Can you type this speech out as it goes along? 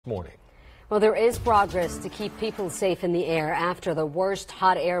Morning. Well, there is progress to keep people safe in the air after the worst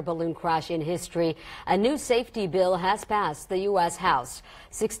hot air balloon crash in history. A new safety bill has passed the U.S. House.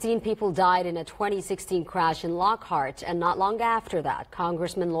 16 people died in a 2016 crash in Lockhart, and not long after that,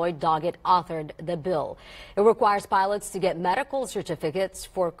 Congressman Doggett authored the bill. It requires pilots to get medical certificates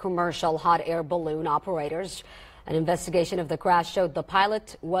for commercial hot air balloon operators. An investigation of the crash showed the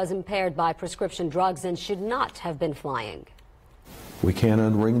pilot was impaired by prescription drugs and should not have been flying. We can't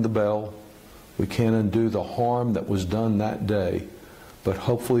unring the bell. We can't undo the harm that was done that day, but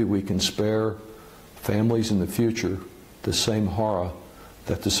hopefully we can spare families in the future the same horror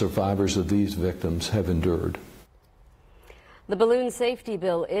that the survivors of these victims have endured. The balloon safety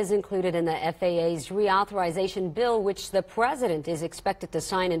bill is included in the FAA's reauthorization bill, which the president is expected to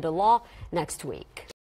sign into law next week.